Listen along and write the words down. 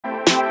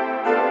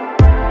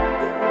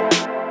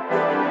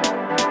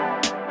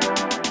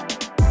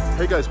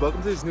Hey guys,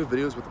 welcome to these new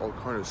videos with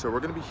Allcarnews. So we're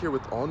going to be here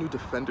with all new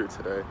Defender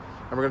today,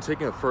 and we're going to be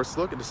taking a first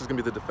look, and this is going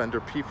to be the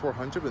Defender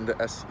P400 in the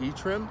SE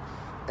trim,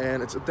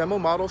 and it's a demo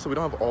model, so we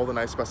don't have all the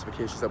nice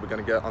specifications that we're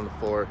going to get on the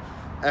fuller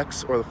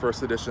X or the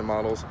first edition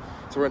models.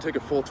 So we're going to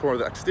take a full tour of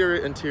the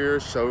exterior, interior,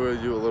 show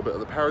you a little bit of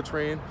the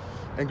powertrain,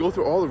 and go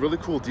through all the really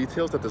cool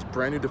details that this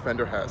brand new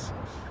Defender has.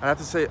 And I have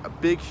to say a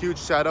big, huge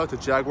shout out to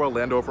Jaguar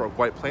Land Rover of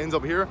White Plains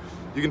over here.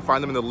 You can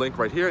find them in the link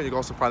right here, and you can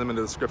also find them in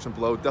the description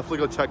below. Definitely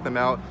go check them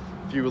out.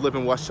 If you live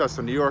in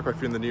Westchester, New York, or if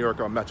you're in the New York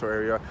metro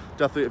area,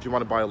 definitely if you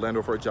want to buy a Land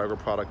Rover or a Jaguar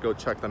product, go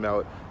check them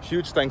out.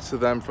 Huge thanks to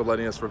them for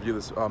letting us review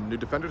this new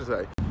Defender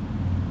today.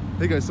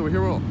 Hey guys, so we're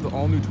here with the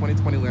all-new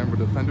 2020 Land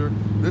Rover Defender.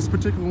 This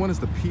particular one is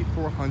the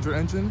P400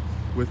 engine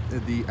with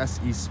the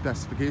SE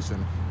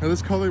specification. Now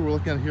this color we're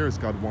looking at here is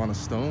Gondwana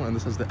Stone, and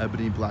this has the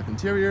ebony black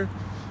interior.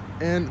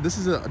 And this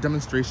is a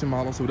demonstration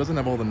model, so it doesn't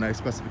have all the nice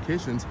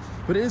specifications,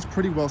 but it is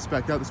pretty well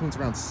spec'd out. This one's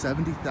around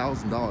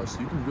 $70,000, so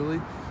you can really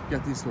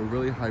get these to a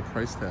really high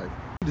price tag.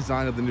 The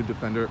design of the new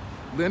Defender,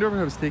 Land Rover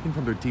has taken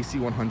from their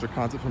DC100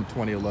 concept from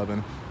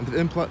 2011, and they've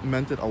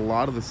implemented a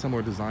lot of the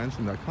similar designs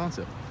from that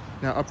concept.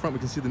 Now up front we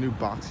can see the new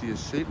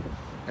boxiest shape,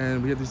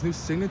 and we have these new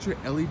signature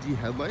LED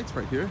headlights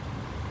right here,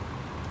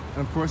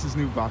 and of course this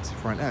new boxy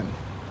front end.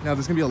 Now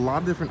there's going to be a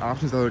lot of different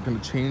options that are going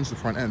to change the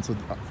front end. So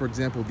for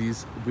example,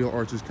 these wheel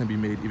arches can be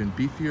made even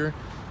beefier,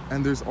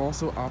 and there's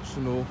also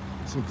optional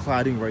some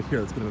cladding right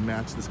here that's going to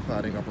match this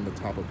cladding up on the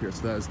top up here.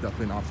 So that is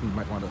definitely an option you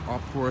might want to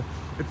opt for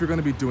if you're going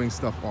to be doing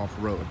stuff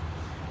off-road.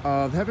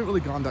 They haven't really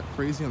gone that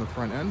crazy on the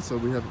front end, so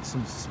we have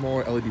some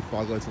smaller LED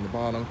fog lights on the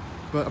bottom,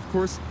 but of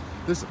course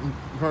this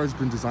car has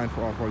been designed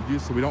for off-road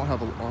use, so we don't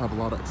have a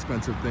lot of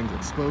expensive things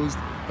exposed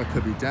that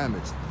could be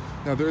damaged.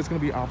 Now there is going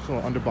to be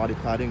optional underbody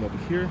cladding over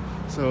here,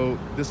 so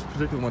this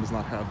particular one does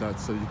not have that,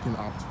 so you can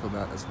opt for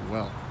that as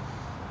well.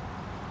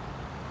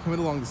 Coming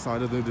along the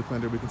side of the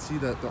Defender, we can see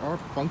that there are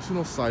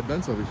functional side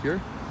vents over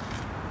here,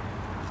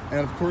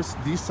 and of course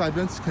these side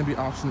vents can be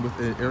optioned with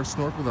an air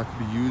snorkel that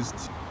can be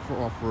used for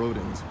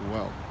off-roading as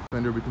well.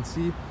 Defender, we can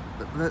see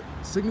that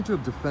signature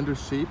Defender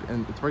shape,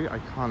 and it's very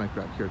iconic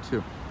back here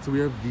too. So we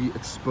have the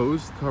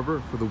exposed cover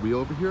for the wheel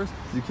over here, so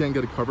you can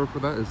get a cover for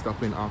that. It's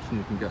definitely an option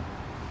you can get.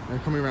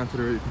 And coming around to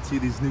the rear, you can see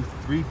these new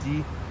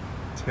 3D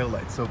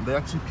taillights. So they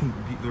actually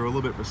they're a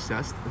little bit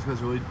recessed. This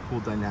has a really cool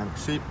dynamic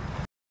shape.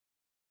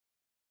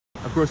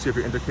 Of course, you have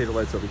your indicator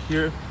lights over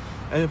here.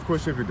 And of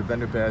course, you have your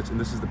Defender badge. And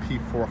this is the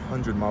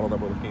P400 model that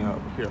we're looking at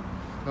over here.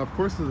 Now, of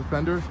course, the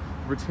Defender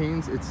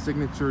retains its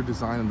signature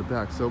design in the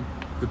back. So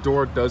the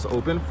door does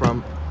open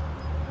from,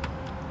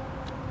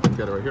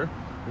 get it right here.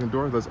 And the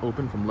door does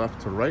open from left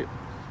to right.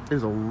 It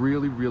is a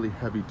really, really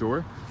heavy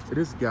door. It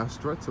is gas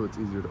strut, so it's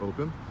easier to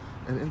open.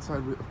 And inside,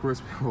 of course,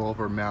 we have all of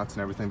our mats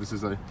and everything. This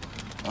is a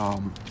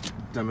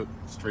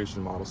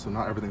demonstration model, so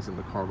not everything's in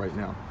the car right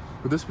now.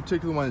 But this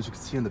particular one, as you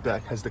can see in the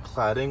back, has the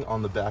cladding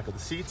on the back of the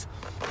seats.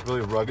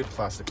 Really rugged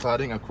plastic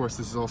cladding. Of course,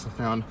 this is also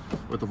found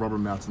with the rubber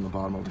mats in the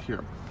bottom over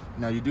here.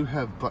 Now you do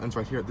have buttons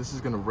right here. This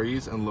is going to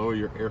raise and lower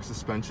your air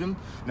suspension.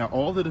 Now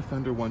all the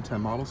Defender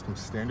 110 models come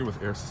standard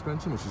with air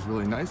suspension, which is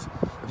really nice.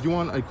 If you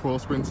want a coil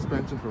spring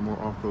suspension for a more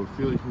off-road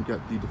feel, you can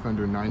get the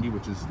Defender 90,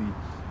 which is the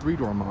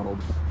 3-door model.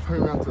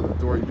 Turning around to the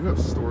door, you do have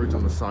storage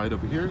on the side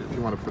over here if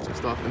you want to put some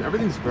stuff, and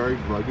everything's very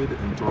rugged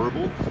and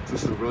durable. So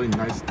this is a really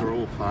nice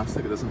durable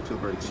plastic. It doesn't feel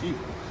very cheap.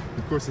 And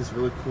of course, there's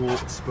really cool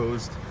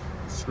exposed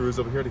screws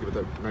over here to give it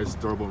that nice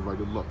durable and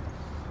rugged look.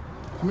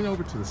 Coming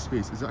over to the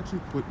space is actually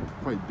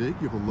quite big.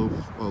 You have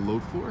a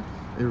load floor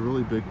and a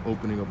really big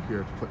opening up here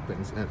to put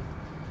things in.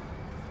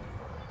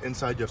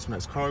 Inside you have some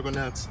nice cargo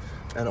nets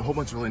and a whole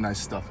bunch of really nice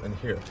stuff in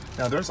here.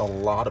 Now there's a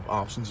lot of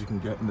options you can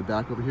get in the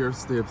back over here.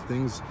 So they have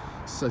things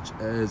such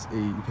as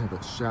you can have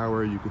a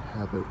shower, you could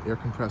have an air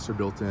compressor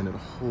built in, and a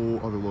whole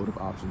other load of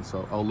options.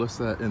 So I'll list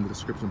that in the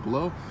description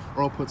below,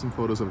 or I'll put some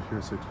photos over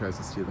here so you guys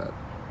can see that.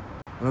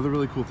 Another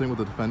really cool thing with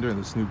the Defender and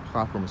this new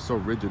platform is so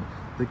rigid,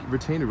 they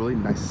retain a really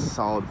nice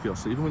solid feel.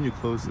 So even when you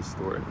close this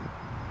door,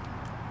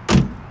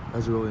 it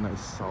has a really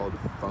nice solid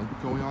thunk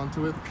going on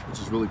to it,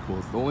 which is really cool.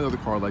 The only other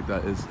car like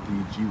that is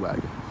the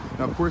G-Wagon.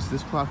 Now of course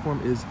this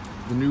platform is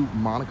the new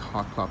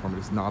monocoque platform. It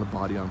is not a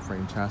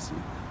body-on-frame chassis.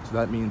 So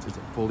that means it's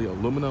a fully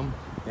aluminum,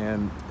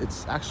 and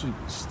it's actually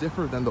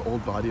stiffer than the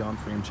old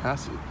body-on-frame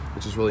chassis,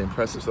 which is really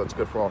impressive. So that's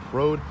good for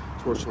off-road.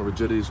 Torsional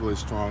rigidity is really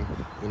strong.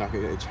 You're not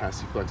going to get a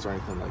chassis flex or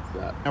anything like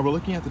that. Now we're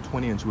looking at the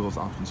 20-inch wheels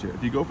options here.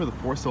 If you go for the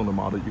 4-cylinder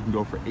model, you can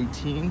go for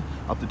 18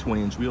 up to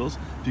 20-inch wheels.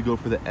 If you go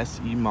for the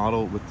SE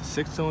model with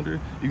the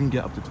 6-cylinder, you can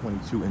get up to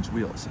 22-inch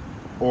wheels.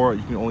 Or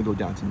you can only go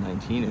down to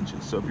 19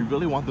 inches. So if you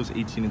really want those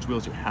 18-inch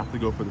wheels, you have to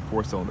go for the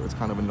 4-cylinder. It's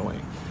kind of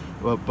annoying.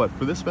 But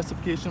for this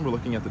specification, we're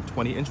looking at the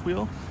 20-inch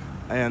wheel.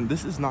 And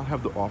this does not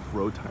have the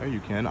off-road tire. You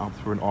can opt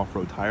for an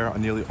off-road tire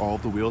on nearly all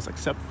of the wheels,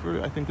 except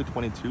for, I think, the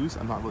 22s.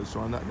 I'm not really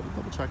sure on that. I gotta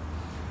double check.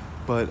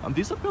 But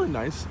these look really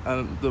nice.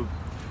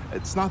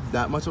 It's not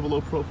that much of a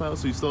low profile,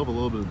 so you still have a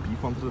little bit of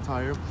beef onto the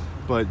tire,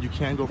 but you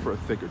can go for a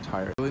thicker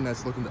tire. Really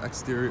nice look in the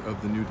exterior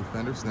of the new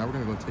Defender. So now we're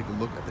gonna go take a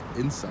look at the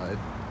inside.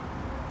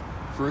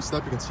 First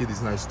up, you can see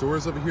these nice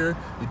doors over here.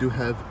 You do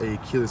have a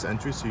keyless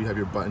entry, so you have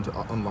your button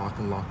to unlock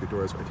and lock your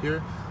doors right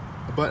here.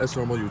 But as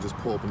normal, you would just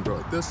pull open the door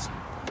like this.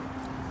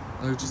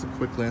 And just a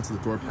quick glance at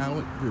the door panel.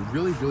 A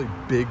really, really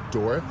big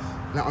door.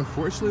 Now,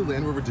 unfortunately,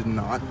 Land Rover did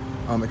not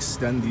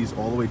extend these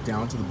all the way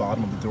down to the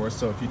bottom of the door.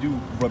 So if you do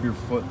rub your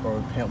foot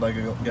or pant leg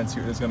against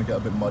here, it is going to get a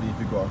bit muddy if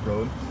you go off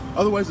road.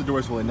 Otherwise, the door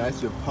is really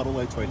nice. You have puddle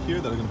lights right here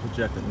that are going to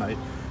project at night.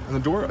 And the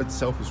door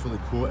itself is really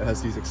cool. It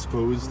has these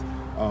exposed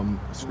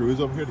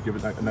screws over here to give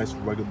it a nice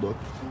rugged look.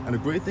 And the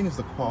great thing is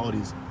the quality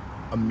is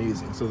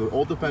amazing. So the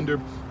old Defender,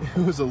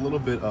 it was a little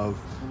bit of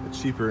a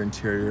cheaper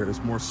interior.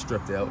 It's more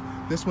stripped out.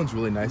 This one's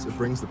really nice. It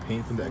brings the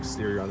paint from the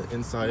exterior on the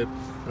inside.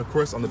 And of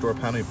course, on the door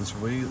panel, you have this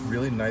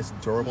really nice,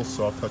 durable,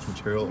 soft touch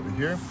material over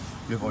here.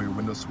 You have all your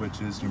window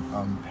switches, your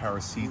power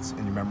seats,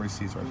 and your memory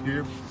seats right here.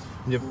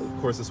 And you have, of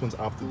course, this one's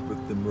opted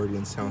with the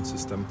Meridian sound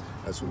system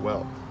as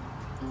well,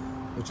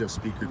 which you have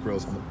speaker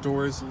grills on the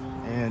doors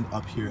and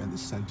up here in the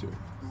center.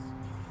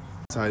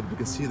 Side, we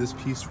can see this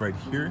piece right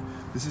here.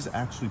 This is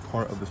actually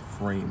part of the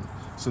frame.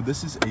 So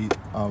this is a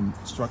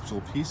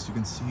structural piece. You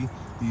can see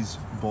these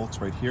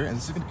bolts right here, and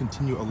this is going to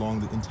continue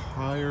along the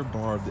entire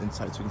bar of the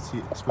inside. So you can see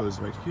it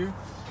exposed right here.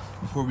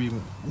 Before we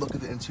even look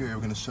at the interior,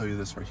 we're going to show you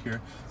this right here.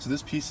 So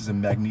this piece is a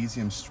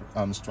magnesium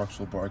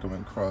structural bar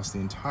going across the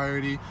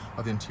entirety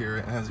of the interior,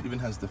 and even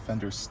has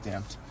Defender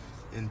stamped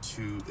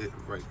into it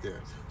right there.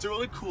 It's a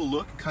really cool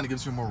look. It kind of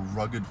gives you a more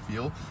rugged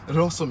feel. It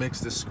also makes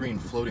this screen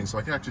floating, so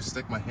I can actually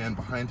stick my hand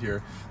behind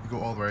here and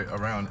go all the way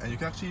around, and you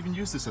can actually even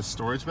use this as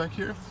storage back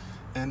here.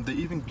 And they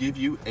even give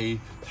you a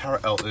power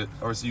outlet,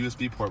 or it's a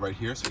USB port right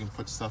here, so you can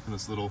put stuff in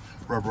this little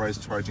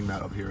rubberized charging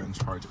mat up here and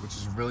charge it, which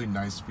is a really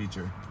nice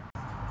feature.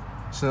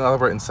 So now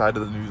that we're inside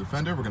of the new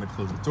Defender, we're going to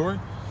close the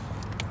door.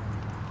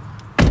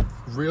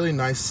 Really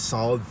nice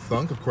solid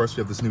thunk. Of course,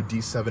 we have this new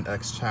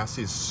D7X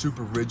chassis. It's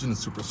super rigid and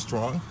super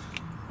strong.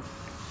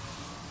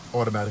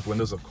 Automatic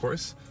windows, of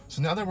course.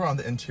 So now that we're on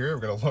the interior,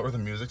 we're going to lower the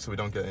music so we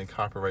don't get any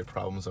copyright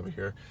problems over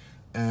here.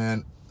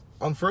 And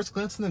on first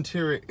glance in the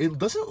interior, it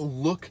doesn't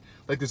look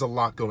like there's a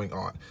lot going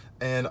on.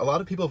 And a lot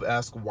of people have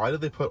asked, why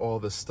did they put all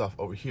this stuff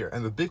over here?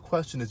 And the big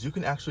question is, you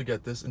can actually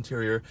get this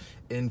interior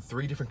in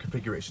 3 different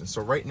configurations.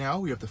 So right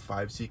now we have the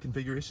 5-seat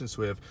configuration.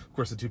 So we have, of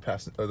course, the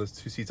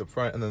 2 seats up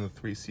front and then the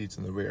 3 seats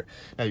in the rear.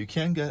 Now you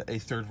can get a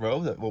 3rd row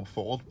that will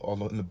fold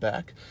all in the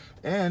back,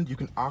 and you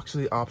can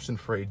actually option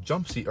for a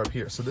jump seat up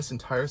here. So this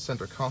entire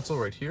center console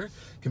right here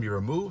can be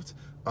removed,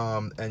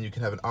 and you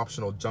can have an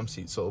optional jump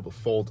seat. So it will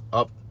fold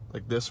up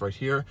like this right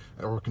here,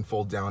 or it can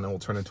fold down and will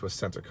turn into a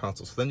center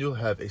console. So then you'll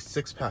have a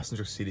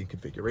 6-passenger seating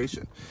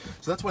configuration.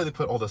 So that's why they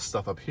put all this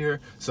stuff up here.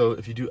 So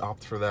if you do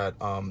opt for that,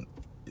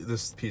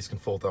 this piece can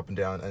fold up and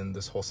down, and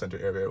this whole center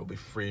area will be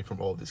free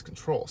from all of these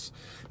controls.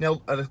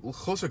 Now, at a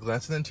closer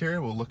glance at the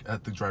interior, we'll look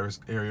at the driver's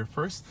area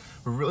first.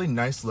 A really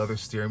nice leather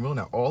steering wheel.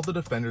 Now, all the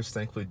Defenders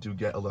thankfully do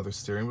get a leather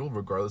steering wheel,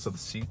 regardless of the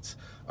seats.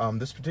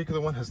 This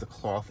particular one has the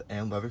cloth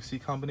and leather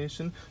seat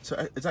combination.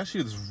 So it's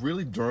actually this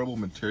really durable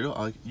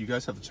material. You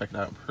guys have to check it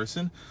out in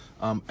person.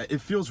 It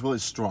feels really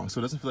strong,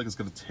 so it doesn't feel like it's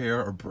going to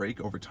tear or break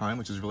over time,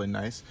 which is really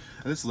nice.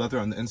 And this leather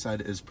on the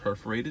inside is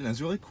perforated, and it's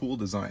a really cool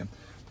design.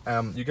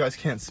 You guys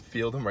can't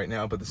feel them right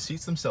now, but the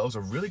seats themselves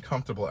are really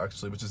comfortable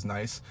actually, which is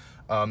nice.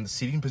 The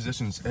seating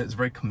position is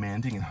very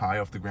commanding and high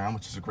off the ground,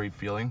 which is a great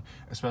feeling,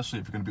 especially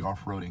if you're going to be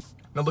off-roading.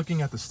 Now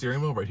looking at the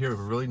steering wheel right here, we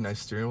have a really nice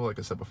steering wheel. Like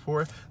I said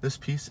before, this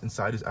piece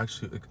inside is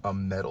actually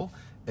metal,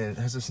 and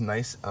it has this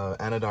nice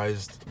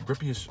anodized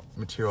grippy-ish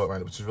material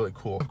around it, which is really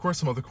cool. Of course,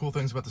 some other cool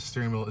things about the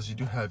steering wheel is you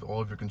do have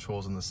all of your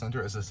controls in the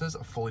center, as this is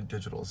a fully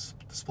digital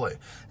display.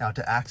 Now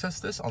to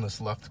access this on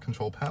this left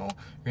control panel,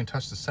 you're going to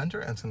touch the center,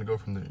 and it's going to go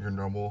from your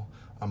normal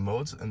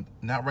modes. And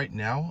now right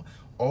now,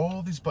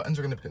 all these buttons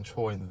are going to be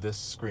controlling this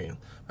screen.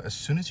 But as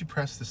soon as you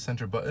press the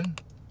center button,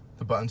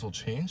 the buttons will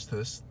change to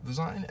this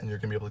design, and you're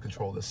going to be able to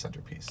control this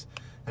centerpiece.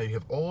 Now you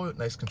have all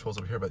nice controls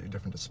over here about your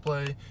different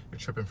display, your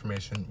trip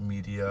information,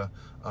 media,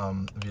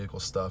 vehicle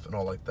stuff, and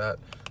all like that.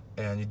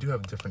 And you do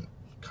have different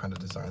kind of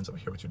designs over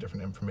here with your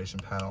different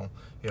information panel.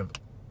 You have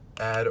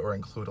add or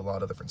include a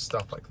lot of different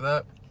stuff like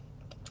that.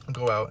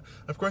 Go out,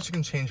 and of course you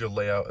can change your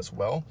layout as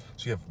well.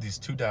 So you have these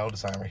 2-dial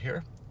design right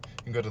here.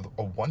 You can go to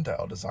a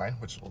 1-dial design,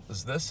 which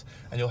is this,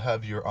 and you'll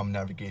have your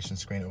navigation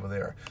screen over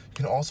there. You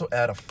can also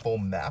add a full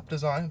map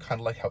design, kind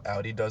of like how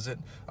Audi does it,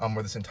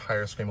 where this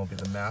entire screen will be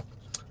the map.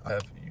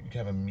 You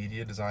can have a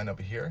media design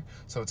over here,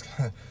 so it's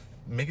gonna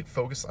make it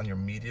focus on your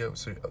media,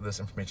 so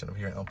this information over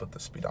here, and I'll put the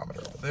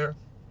speedometer over there.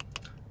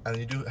 And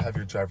you do have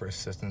your driver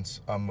assistance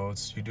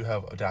modes. You do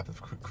have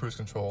adaptive cruise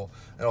control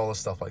and all this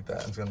stuff like that.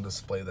 And it's going to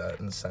display that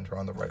in the center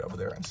on the right over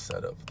there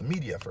instead of the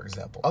media, for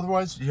example.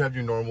 Otherwise, you have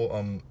your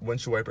normal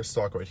windshield wiper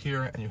stock right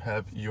here, and you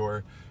have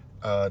your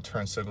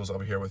turn signals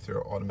over here with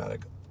your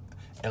automatic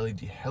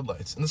LED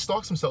headlights. And the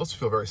stalks themselves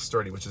feel very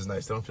sturdy, which is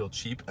nice. They don't feel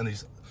cheap, and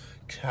these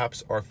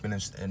caps are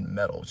finished in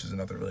metal, which is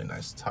another really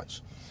nice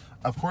touch.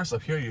 Of course,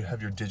 up here you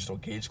have your digital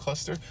gauge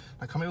cluster.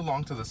 Now coming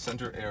along to the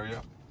center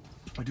area,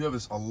 I do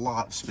have a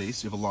lot of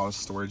space. You have a lot of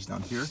storage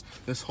down here.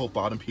 This whole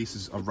bottom piece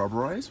is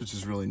rubberized, which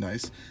is really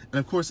nice. And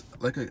of course,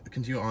 like I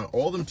continue on,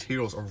 all the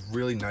materials are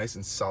really nice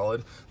and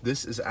solid.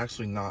 This is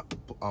actually not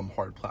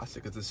hard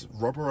plastic. It's this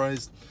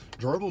rubberized,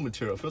 durable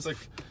material. It feels like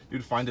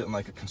you'd find it in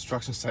like a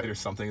construction site or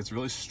something. It's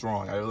really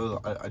strong.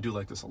 I do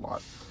like this a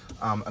lot.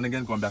 And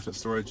again, going back to the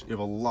storage, you have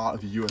a lot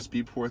of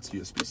USB ports,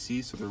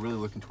 USB-C, so they're really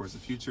looking towards the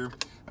future.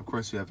 Of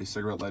course, you have a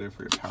cigarette lighter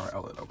for your power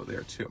outlet over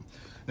there too.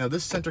 Now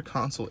this center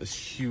console is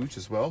huge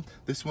as well.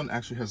 This one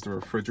actually has the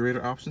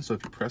refrigerator option, so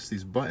if you press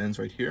these buttons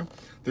right here,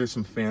 there's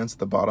some fans at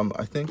the bottom,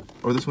 I think.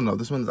 Or this one, no,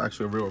 this one is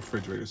actually a real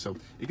refrigerator, so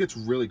it gets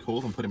really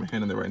cold. I'm putting my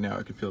hand in there right now.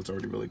 I can feel it's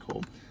already really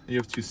cold. And you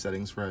have two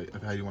settings for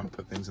how you want to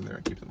put things in there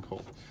and keep them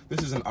cold.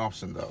 This is an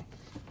option though.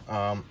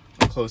 I'll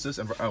close this,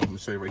 and I'm going to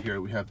show you right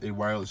here. We have a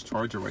wireless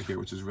charger right here,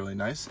 which is really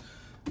nice.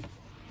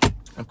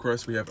 Of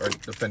course, we have our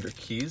Defender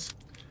keys.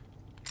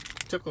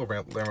 Typical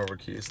Land Rover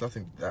keys,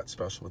 nothing that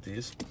special with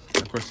these.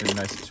 And of course, they have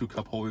nice 2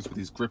 cup holders with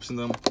these grips in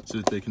them so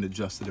that they can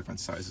adjust to different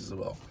sizes as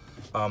well.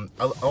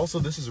 Also,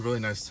 this is a really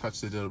nice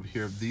touch they did over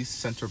here. These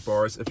center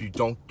bars, if you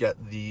don't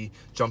get the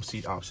jump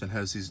seat option,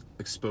 has these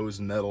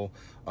exposed metal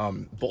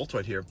bolts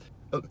right here.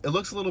 It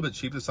looks a little bit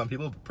cheap to some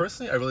people, but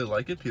personally I really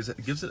like it because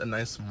it gives it a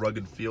nice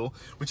rugged feel,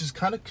 which is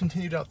kind of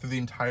continued out through the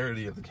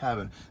entirety of the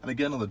cabin. And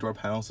again, on the door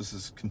panels, this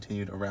is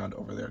continued around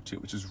over there too,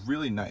 which is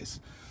really nice.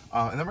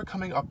 And then we're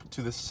coming up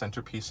to this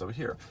centerpiece over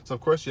here. So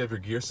of course you have your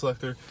gear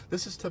selector.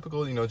 This is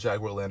typical, you know,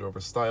 Jaguar Land Rover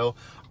style.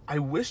 I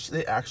wish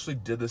they actually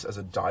did this as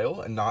a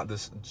dial and not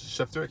this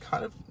shifter. It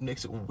kind of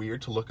makes it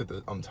weird to look at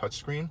the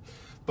touchscreen.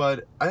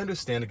 But I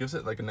understand it gives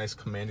it like a nice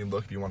commanding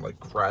look if you want to like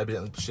grab it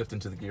and shift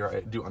into the gear. I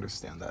do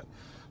understand that.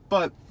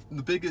 But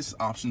the biggest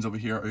options over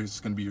here is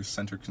going to be your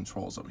center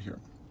controls over here.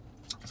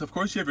 So of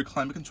course you have your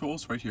climate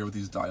controls right here with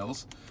these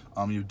dials.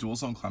 You have dual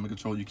zone climate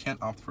control. You can't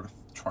opt for a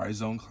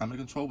tri-zone climate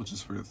control, which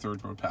is for your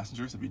third row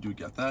passengers if you do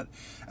get that.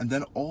 And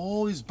then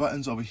all these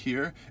buttons over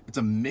here, it's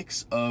a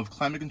mix of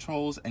climate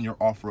controls and your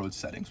off-road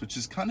settings, which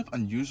is kind of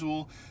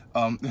unusual.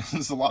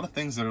 There's a lot of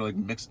things that are like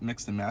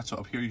mixed and matched. So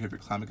up here you have your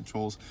climate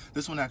controls.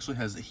 This one actually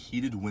has a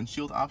heated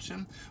windshield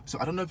option. So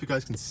I don't know if you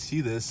guys can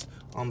see this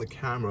on the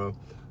camera,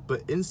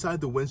 but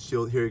inside the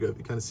windshield, here you go,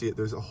 you kind of see it,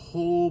 there's a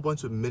whole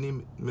bunch of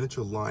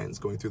miniature lines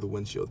going through the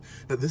windshield.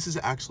 Now this is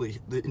actually,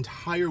 the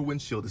entire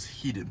windshield is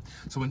heated.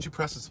 So once you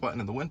press this button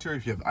in the winter,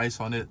 if you have ice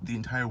on it, the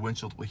entire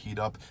windshield will heat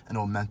up and it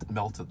will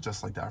melt it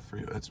just like that for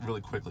you. It's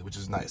really quickly, which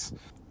is nice.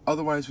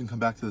 Otherwise, we can come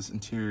back to this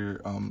interior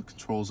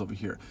controls over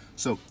here.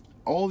 So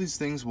all these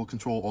things will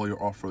control all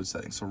your off-road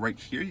settings. So right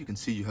here, you can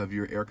see you have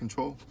your air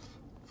control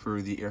for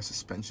the air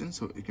suspension,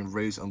 so you can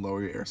raise and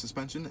lower your air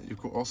suspension. You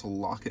can also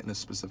lock it in a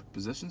specific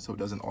position so it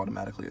doesn't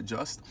automatically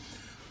adjust.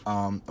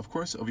 Of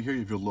course, over here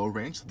you have your low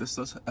range. So this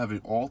does have an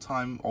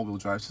all-time all-wheel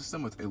drive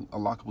system with a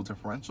lockable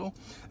differential.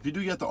 If you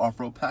do get the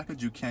off-road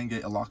package, you can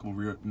get a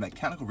lockable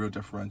mechanical rear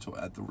differential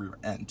at the rear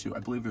end too. I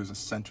believe there's a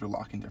center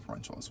locking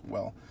differential as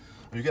well.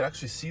 And you can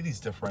actually see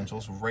these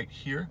differentials right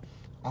here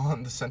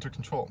on the center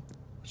control,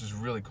 which is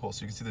really cool.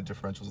 So you can see the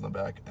differentials in the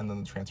back and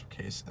then the transfer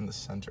case in the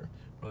center.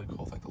 Really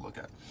cool thing to look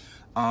at.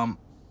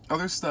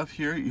 Other stuff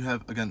here, you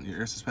have, again, your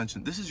air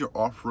suspension. This is your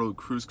off-road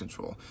cruise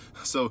control.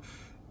 So,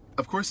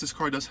 of course, this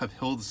car does have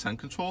hill descent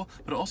control,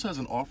 but it also has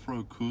an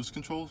off-road cruise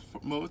control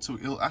mode. So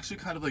it'll actually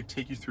kind of like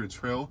take you through a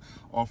trail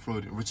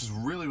off-road, which is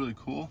really, really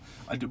cool.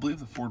 I do believe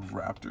the Ford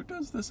Raptor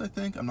does this, I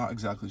think. I'm not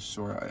exactly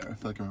sure. I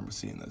feel like I remember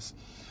seeing this.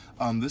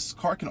 This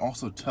car can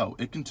also tow.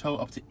 It can tow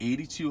up to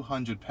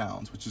 8,200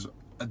 pounds, which is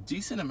a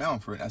decent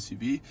amount for an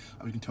SUV.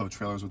 You can tow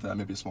trailers with that,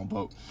 maybe a small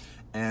boat.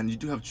 And you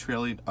do have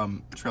trailer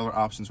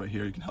options right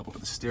here. You can help it with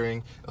the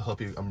steering. It'll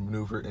help you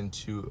maneuver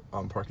into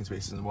parking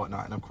spaces and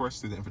whatnot. And of course,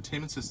 through the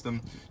infotainment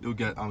system, you'll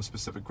get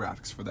specific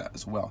graphics for that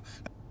as well.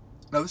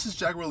 Now this is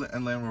Jaguar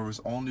and Land Rover's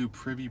all-new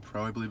Privy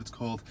Pro, I believe it's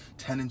called,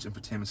 10-inch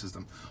infotainment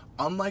system.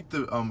 Unlike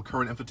the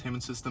current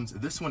infotainment systems,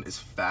 this one is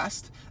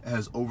fast. It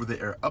has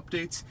over-the-air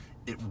updates.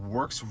 It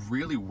works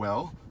really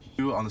well.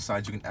 On the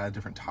sides, you can add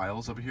different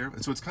tiles over here.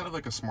 So it's kind of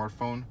like a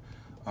smartphone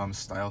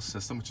style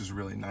system, which is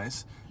really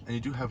nice. And you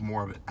do have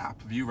more of an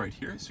app view right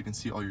here, so you can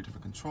see all your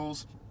different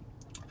controls.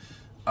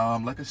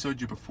 Like I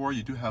showed you before,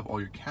 you do have all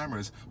your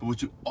cameras, but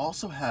what you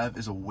also have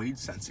is a weight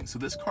sensing. So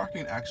this car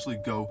can actually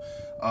go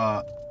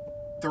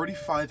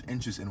 35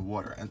 inches in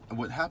water. And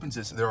what happens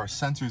is there are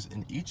sensors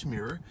in each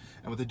mirror,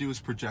 and what they do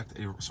is project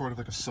a sort of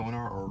like a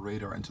sonar or a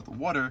radar into the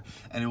water,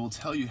 and it will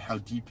tell you how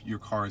deep your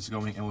car is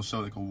going, and will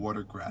show like a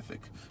water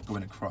graphic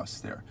going across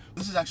there.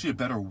 This is actually a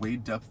better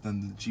weight depth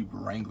than the Jeep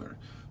Wrangler.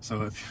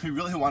 So if you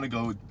really want to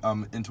go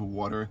into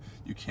water,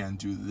 you can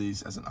do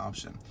these as an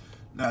option.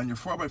 Now in your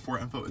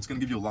 4x4 info, it's going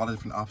to give you a lot of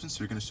different options. So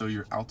you're going to show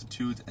your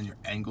altitude and your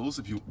angles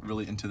if you're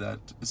really into that.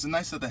 It's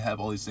nice that they have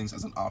all these things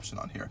as an option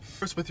on here.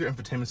 First, with your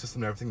infotainment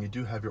system and everything, you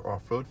do have your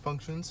off-road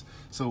functions.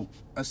 So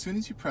as soon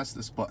as you press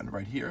this button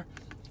right here,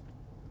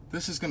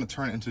 this is going to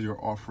turn into your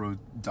off-road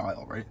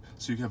dial, right?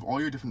 So you have all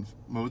your different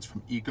modes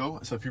from eco.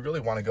 So if you really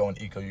want to go in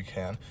eco, you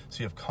can. So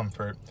you have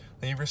comfort,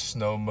 then you have your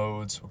snow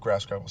modes,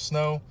 grass, gravel,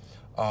 snow,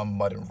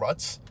 mud and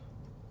ruts,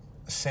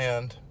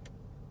 sand,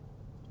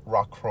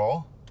 rock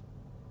crawl,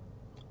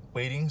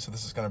 waiting. So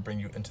this is going to bring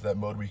you into that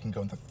mode where you can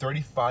go into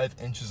 35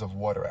 inches of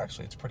water.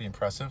 Actually, it's pretty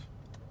impressive.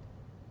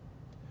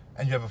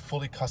 And you have a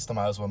fully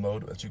customizable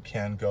mode that you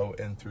can go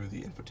in through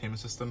the infotainment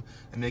system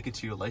and make it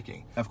to your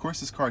liking. Of course,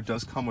 this car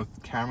does come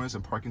with cameras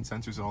and parking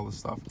sensors and all this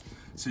stuff.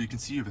 So you can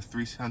see you have a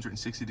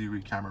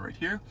 360-degree camera right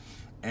here,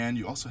 and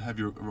you also have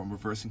your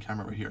reversing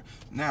camera right here.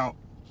 Now,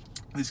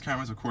 these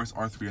cameras, of course,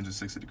 are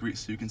 360 degrees,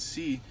 so you can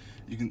see,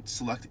 you can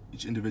select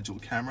each individual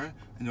camera,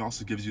 and it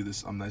also gives you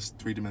this nice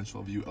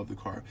three-dimensional view of the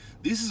car.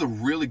 This is a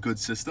really good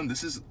system.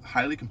 This is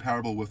highly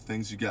comparable with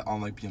things you get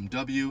on like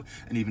BMW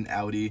and even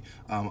Audi.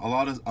 A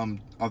lot of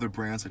other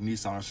brands like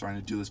Nissan are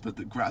starting to do this, but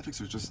the graphics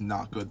are just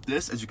not good.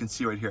 This, as you can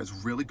see right here, has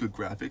really good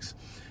graphics.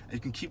 And you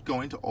can keep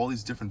going to all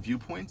these different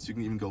viewpoints. You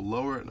can even go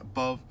lower and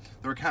above.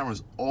 There are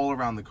cameras all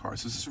around the car,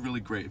 so this is really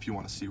great if you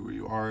want to see where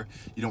you are,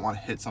 you don't want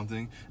to hit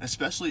something, and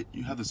especially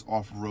you have this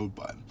off-road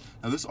button.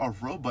 Now this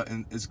off-road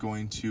button is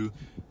going to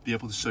be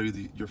able to show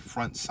you your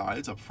front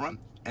sides up front,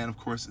 and of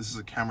course this is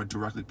a camera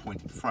directly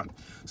pointing front.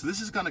 So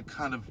this is going to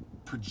kind of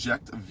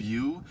project a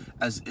view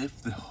as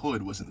if the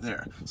hood wasn't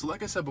there. So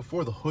like I said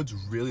before, the hood's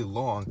really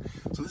long,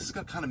 so this is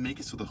going to kind of make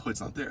it so the hood's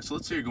not there. So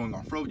let's say you're going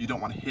off-road, you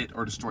don't want to hit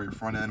or destroy your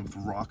front end with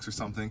rocks or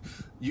something.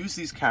 Use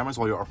these cameras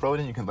while you're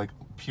off-roading. You can like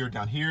peer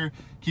down here,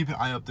 keep an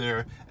eye up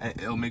there, and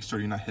it'll make sure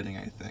you're not hitting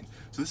anything.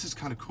 So this is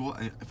kind of cool,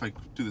 and if I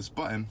do this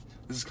button,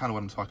 this is kind of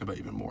what I'm talking about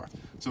even more.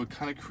 So it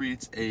kind of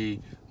creates a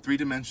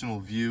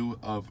three-dimensional view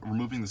of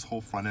removing this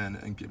whole front end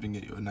and giving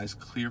it a nice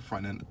clear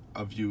front end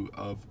view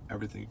of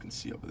everything you can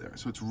see over there.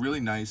 So it's really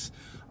nice,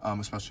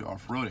 especially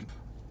off-roading.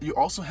 You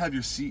also have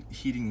your seat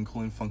heating and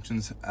cooling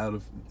functions out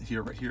of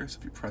here, right here. So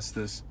if you press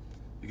this,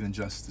 you can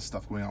adjust the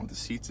stuff going on with the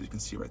seats, as you can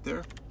see right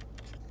there.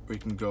 Or you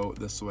can go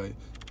this way.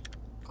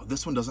 Oh,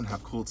 this one doesn't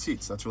have cooled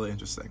seats. That's really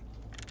interesting.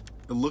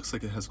 It looks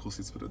like it has cool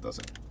seats, but it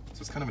doesn't.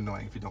 So it's kind of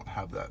annoying if you don't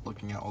have that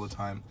looking at all the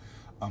time.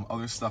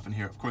 Other stuff in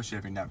here, of course, you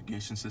have your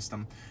navigation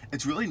system.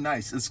 It's really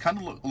nice. It's kind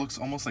of looks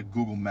almost like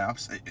Google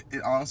Maps.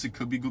 It honestly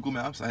could be Google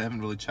Maps. I haven't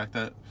really checked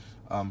that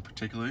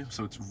particularly.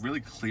 So it's really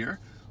clear.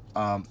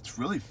 It's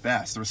really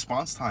fast. The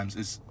response times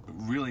is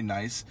really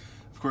nice.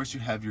 Of course, you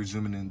have your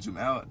zoom in and zoom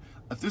out.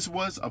 If this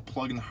was a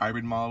plug-in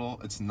hybrid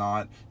model, it's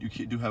not. You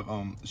do have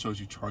it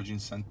shows you charging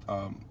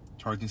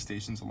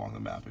stations along the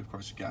map, of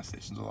course, your gas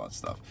stations, a lot of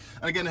stuff.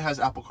 And again, it has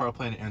Apple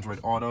CarPlay and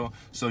Android Auto,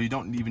 so you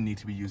don't even need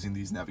to be using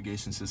these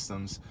navigation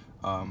systems.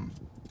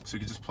 So you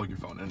can just plug your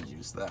phone in and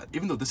use that.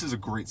 Even though this is a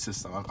great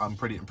system, I'm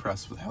pretty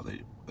impressed with how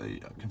they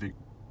configure.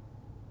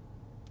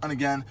 And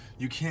again,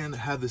 you can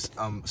have this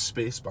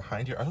space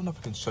behind here. I don't know if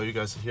I can show you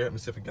guys here. Let me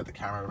see if I can get the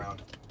camera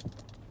around.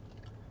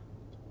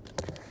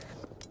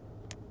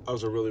 That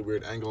was a really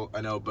weird angle,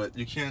 I know, but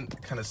you can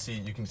kind of see,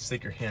 you can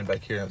stick your hand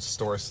back here and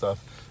store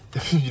stuff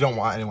if you don't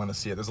want anyone to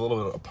see it. There's a little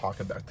bit of a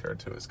pocket back there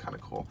too. It's kind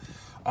of cool.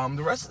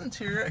 The rest of the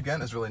interior,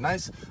 again, is really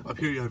nice. Up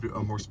here you have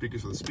your more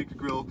speakers with a speaker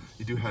grill.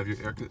 You do have your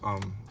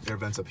air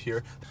vents up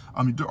here.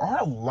 There are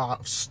a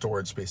lot of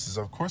storage spaces.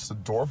 Of course, the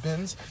door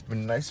bins. You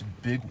have a nice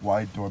big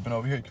wide door bin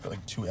over here. You can put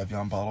like 2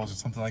 Evian bottles or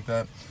something like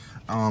that.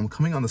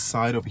 Coming on the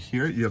side over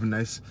here, you have a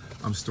nice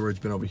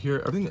storage bin over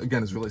here. Everything,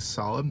 again, is really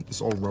solid.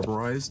 It's all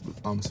rubberized,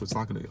 so it's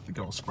not going to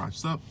get all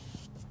scratched up.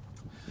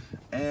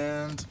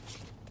 And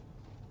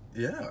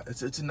yeah,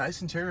 it's a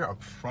nice interior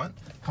up front.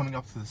 Coming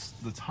up to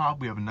the top,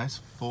 we have a nice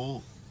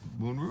full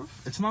moonroof.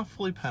 It's not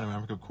fully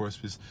panoramic, of course,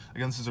 because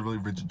again, this is a really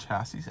rigid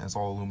chassis and it's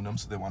all aluminum,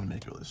 so they want to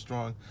make it really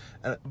strong.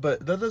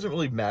 But that doesn't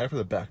really matter for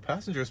the back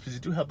passengers because you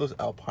do have those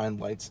Alpine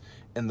lights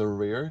in the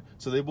rear,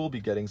 so they will be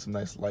getting some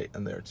nice light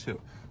in there too.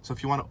 So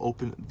if you want to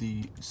open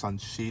the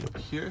sunshade up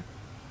here,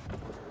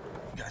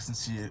 you guys can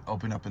see it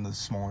open up in the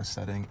smaller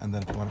setting, and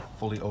then if you want to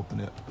fully open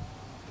it,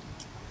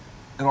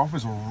 it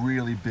offers a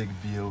really big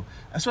view,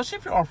 especially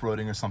if you're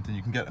off-roading or something.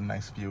 You can get a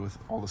nice view with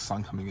all the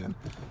sun coming in,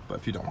 but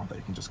if you don't want that,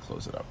 you can just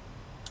close it up,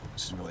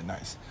 which is really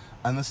nice.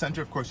 And in the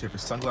center, of course, you have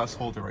your sunglass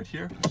holder right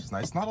here, which is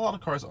nice. Not a lot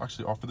of cars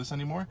actually offer this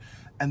anymore.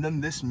 And then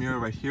this mirror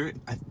right here,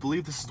 I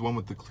believe this is the one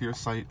with the clear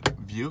sight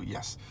view.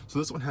 Yes. So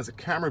this one has a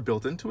camera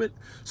built into it.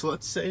 So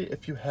let's say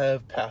if you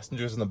have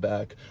passengers in the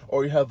back,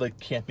 or you have like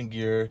camping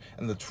gear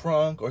in the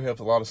trunk, or you have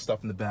a lot of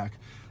stuff in the back,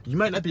 you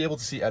might not be able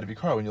to see out of your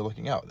car when you're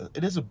looking out.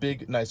 It is a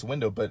big, nice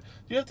window, but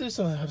you have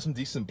to have some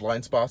decent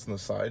blind spots on the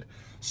side.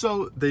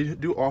 So they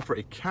do offer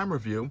a camera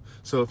view.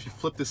 So if you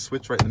flip this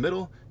switch right in the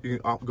middle, you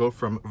can go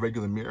from a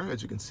regular mirror,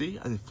 as you can see,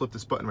 and you flip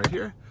this button right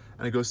here,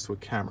 and it goes to a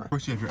camera. Of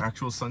course, you have your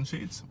actual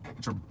sunshades,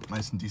 which are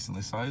nice and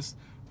decently sized.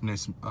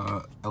 Nice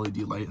LED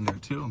light in there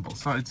too on both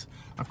sides.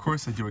 Of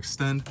course, they do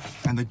extend,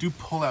 and they do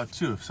pull out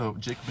too. So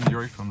Jacob and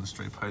Yuri from the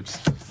Straight Pipes,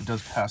 it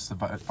does pass the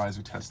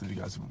visor test if you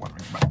guys have been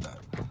wondering about that.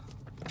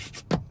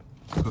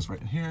 It goes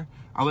right in here.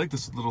 I like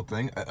this little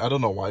thing. I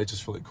don't know why, it's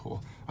just really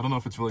cool. I don't know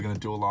if it's really going to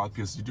do a lot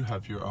because you do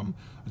have your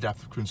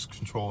adaptive cruise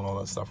control and all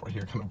that stuff right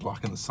here, kind of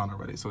blocking the sun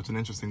already. So it's an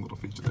interesting little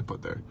feature they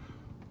put there.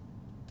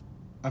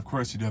 Of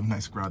course, you do have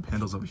nice grab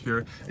handles over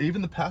here. And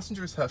even the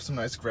passengers have some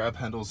nice grab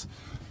handles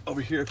over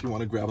here if you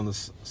want to grab on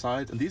the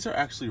sides. And these are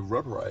actually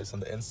rubberized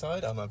on the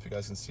inside. I don't know if you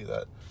guys can see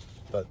that.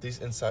 But these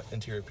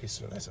interior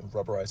pieces are nice and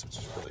rubberized, which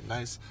is really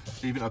nice.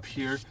 Even up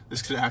here,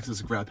 this could act as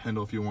a grab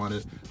handle if you want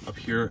it. Up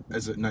here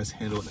as a nice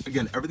handle.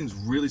 Again, everything's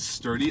really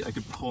sturdy. I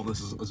could pull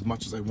this as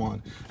much as I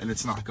want, and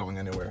it's not going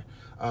anywhere.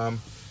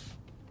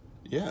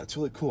 Yeah, it's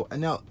really cool. And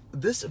now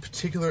this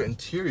particular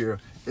interior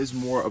is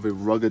more of a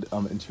rugged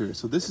interior.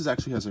 So this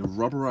actually has a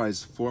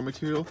rubberized floor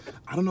material.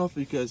 I don't know if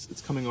you guys,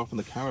 it's coming off on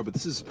the camera, but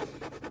it's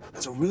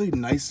a really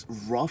nice,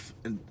 rough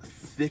and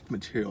thick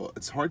material.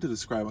 It's hard to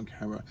describe on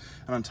camera.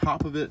 And on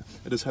top of it,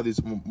 it does have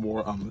these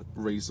more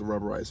raised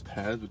rubberized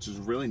pads, which is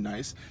really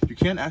nice. You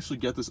can actually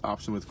get this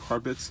option with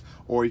carpets,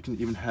 or you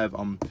can even have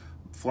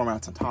floor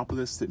mats on top of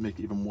this to make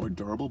it even more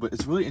durable. But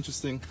it's really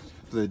interesting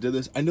that they did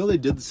this. I know they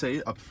did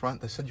say up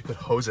front, they said you could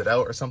hose it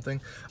out or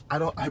something.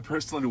 I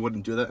personally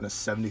wouldn't do that in a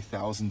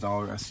 $70,000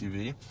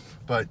 SUV,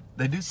 but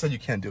they do say you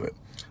can do it.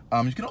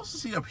 You can also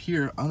see up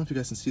here, I don't know if you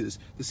guys can see this,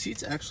 the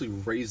seat's actually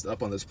raised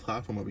up on this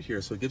platform over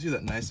here, so it gives you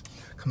that nice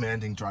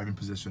commanding driving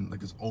position,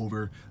 like it's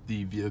over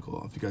the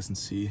vehicle. If you guys can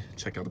see,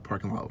 check out the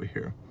parking lot over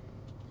here.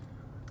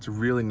 It's a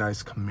really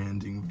nice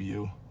commanding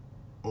view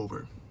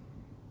over.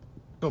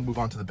 We'll move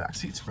on to the back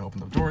seats. We're gonna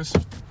open the doors.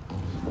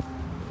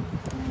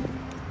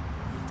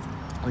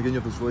 And again, you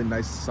have this really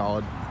nice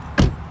solid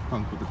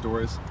hunk with the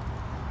doors.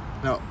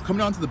 Now,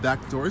 coming on to the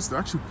back doors, they're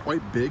actually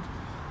quite big.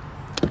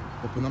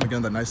 Open them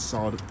again, that nice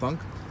solid thunk.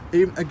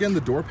 Again,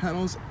 the door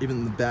panels, even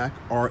in the back,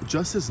 are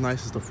just as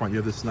nice as the front. You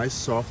have this nice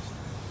soft,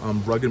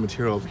 rugged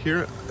material over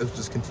here. Let's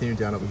just continue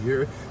down over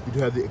here. You do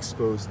have the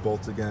exposed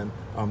bolts again,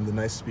 the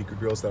nice speaker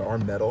grills that are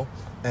metal.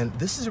 And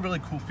this is a really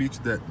cool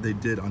feature that they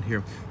did on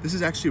here. This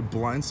is actually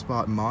blind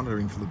spot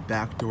monitoring for the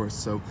back doors.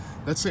 So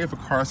let's say if a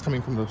car is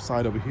coming from the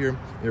side over here,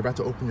 and you're about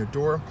to open your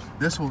door,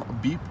 this will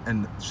beep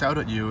and shout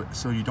at you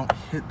so you don't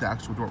hit the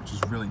actual door, which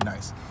is really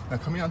nice. Now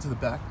coming onto the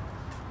back,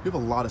 you have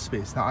a lot of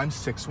space. Now I'm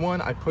 6'1",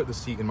 I put the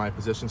seat in my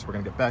position, so we're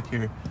gonna get back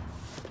here.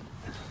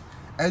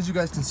 As you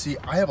guys can see,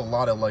 I have a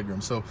lot of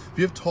legroom. So if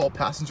you have tall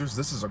passengers,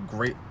 this is a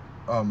great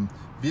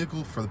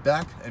vehicle for the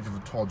back. If you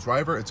have a tall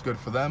driver, it's good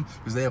for them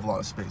because they have a lot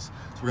of space.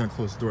 So we're gonna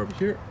close the door over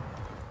here.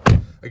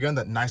 Again,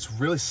 that nice,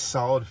 really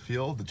solid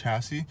feel of the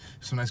chassis.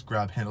 Some nice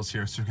grab handles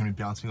here, so you're gonna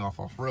be bouncing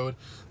off-road,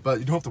 but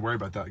you don't have to worry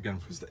about that again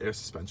because the air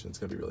suspension is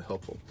gonna be really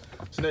helpful.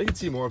 So now you can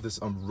see more of this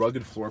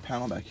rugged floor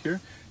panel back here.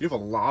 You have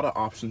a lot of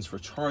options for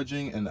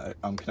charging and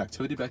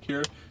connectivity back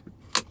here.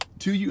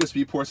 2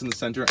 USB ports in the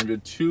center and you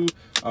have 2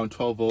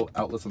 12-volt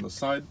outlets on the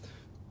side.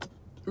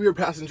 Rear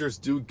passengers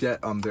do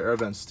get their air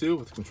vents too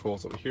with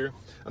controls over here.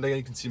 And again,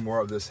 you can see more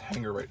of this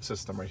hanger right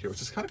system right here,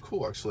 which is kind of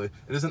cool actually.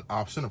 It is an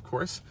option, of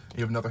course.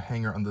 You have another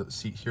hanger on the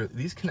seat here.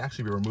 These can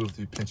actually be removed if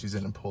you pinch these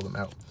in and pull them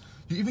out.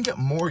 You even get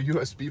more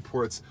USB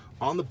ports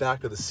on the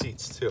back of the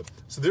seats too.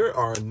 So there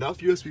are enough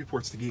USB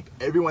ports to keep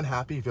everyone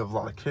happy. If you have a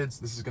lot of kids,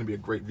 this is gonna be a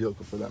great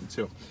vehicle for them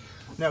too.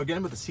 Now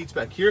again, with the seats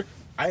back here,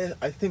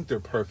 I think they're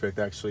perfect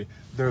actually.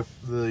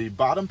 The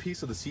bottom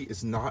piece of the seat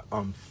is not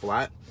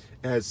flat.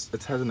 It has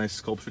a nice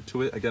sculpture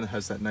to it. Again, it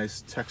has that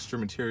nice texture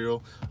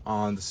material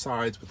on the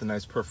sides with the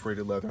nice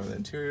perforated leather on the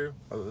interior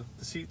of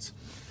the seats.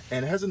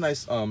 And it has a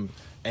nice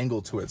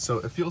angle to it, so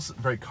it feels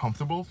very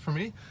comfortable for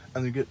me.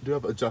 And you do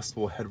have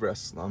adjustable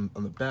headrests on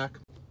the back.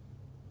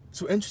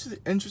 So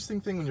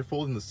interesting thing when you're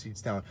folding the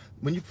seats down,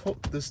 when you pull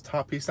this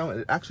top piece down,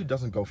 it actually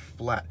doesn't go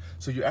flat.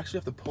 So you actually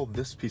have to pull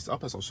this piece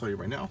up, as I'll show you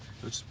right now.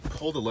 Just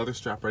pull the leather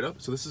strap right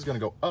up. So this is gonna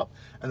go up,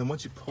 and then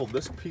once you pull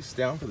this piece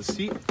down for the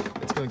seat,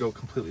 it's gonna go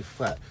completely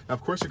flat. Now,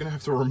 of course, you're gonna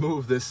have to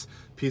remove this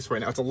piece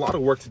right now. It's a lot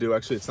of work to do,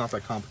 actually. It's not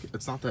that complicated.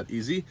 It's not that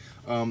easy.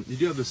 You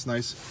do have this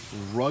nice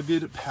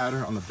rugged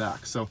pattern on the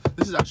back. So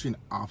this is actually an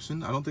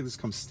option. I don't think this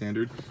comes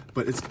standard,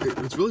 but it's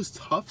really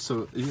tough.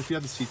 So if you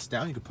have the seats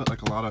down, you can put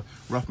like a lot of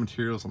rough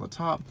materials on the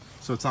top,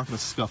 so it's not going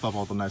to scuff up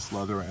all the nice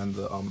leather and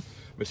the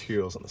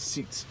materials on the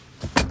seats.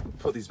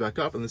 Put these back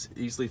up, and this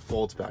easily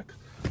folds back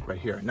right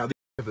here. Now, you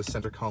have the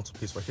center console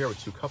piece right here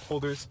with 2 cup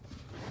holders.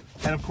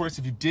 And of course,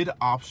 if you did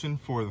option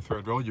for the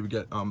third row, you would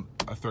get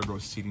a third row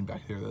seating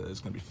back here that is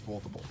going to be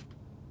foldable.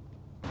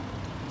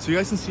 So you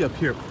guys can see up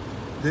here,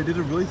 they did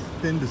a really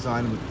thin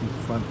design with the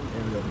front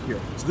area over here.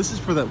 So this is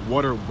for that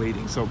water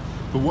weighting. So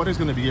the water is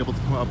going to be able to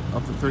come up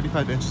to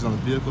 35 inches on the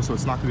vehicle, so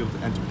it's not going to be able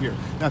to enter here.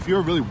 Now, if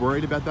you're really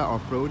worried about that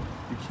off-road,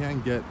 you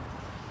can get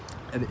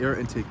an air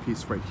intake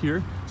piece right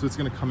here. So it's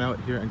going to come out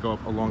here and go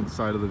up along the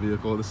side of the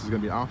vehicle. This is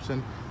going to be an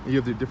option. And you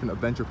have the different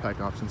adventure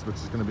pack options, which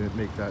is going to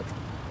make that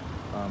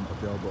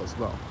available as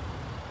well.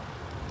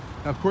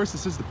 Now, of course,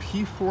 this is the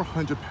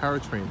P400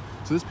 Powertrain.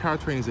 So this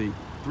powertrain is a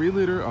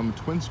 3-liter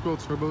twin scroll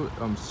turbo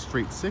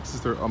straight 6. This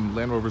is their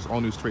Land Rover's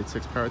all-new straight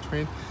 6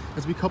 powertrain.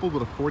 It's to be coupled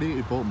with a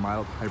 48-volt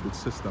mild hybrid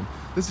system.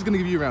 This is going to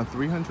give you around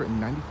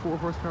 394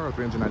 horsepower or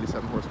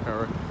 397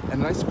 horsepower and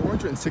a nice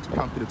 406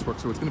 pound-feet of torque,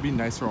 so it's going to be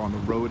nicer on the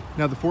road.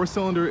 Now, the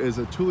 4-cylinder is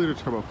a 2-liter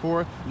turbo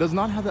 4. It does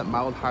not have that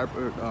mild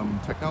hybrid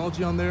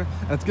technology on there,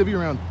 and it's going to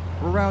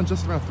be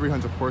just around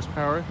 300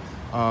 horsepower,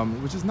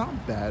 which is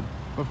not bad.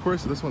 Of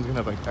course, this one's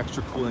gonna have like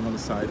extra cooling on the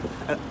side.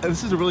 And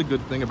this is a really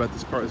good thing about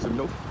this car is there are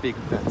no fake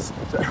vents.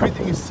 So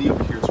everything you see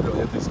up here is real.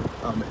 You have these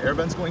air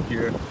vents going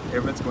here,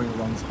 air vents going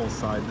along this whole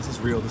side. This is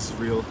real, this is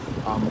real.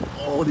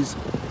 All these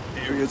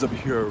areas up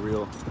here are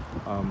real.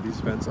 These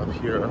vents up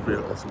here are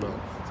real as well.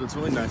 So it's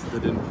really nice that they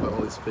didn't put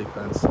all these fake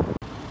vents.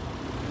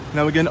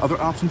 Now again, other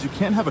options, you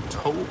can have a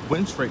tow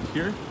winch right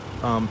here.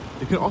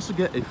 You can also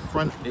get a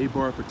front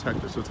A-bar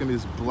protector. So it's gonna be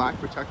this black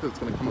protector that's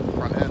gonna come up the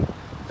front end.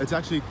 It's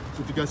actually,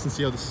 if you guys can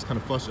see how this is kind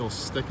of flush, it'll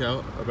stick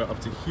out about up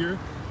to here.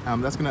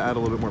 That's gonna add a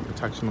little bit more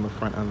protection on the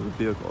front end of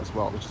the vehicle as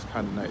well, which is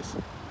kind of nice.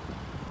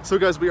 So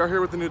guys, we are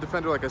here with the new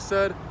Defender. Like I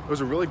said, it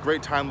was a really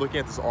great time looking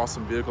at this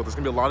awesome vehicle. There's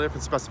gonna be a lot of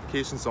different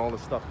specifications and all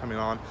this stuff coming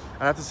on.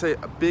 And I have to say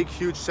a big,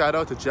 huge shout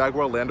out to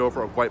Jaguar Land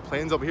Rover of White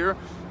Plains over here.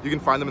 You can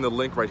find them in the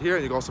link right here,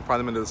 and you can also find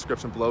them in the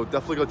description below.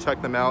 Definitely go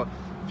check them out.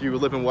 If you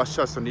live in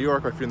Westchester, New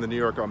York, or if you're in the New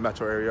York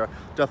metro area,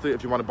 definitely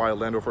if you want to buy a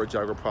Land Rover or a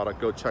Jaguar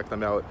product, go check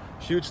them out.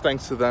 Huge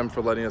thanks to them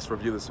for letting us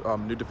review this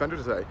new Defender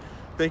today.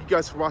 Thank you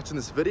guys for watching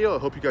this video. I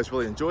hope you guys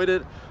really enjoyed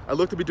it. I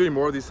look to be doing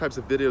more of these types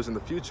of videos in the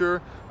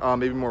future,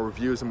 maybe more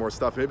reviews and more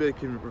stuff. Maybe I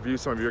can review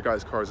some of your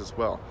guys' cars as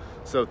well.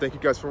 So thank you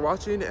guys for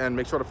watching, and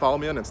make sure to follow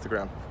me on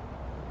Instagram.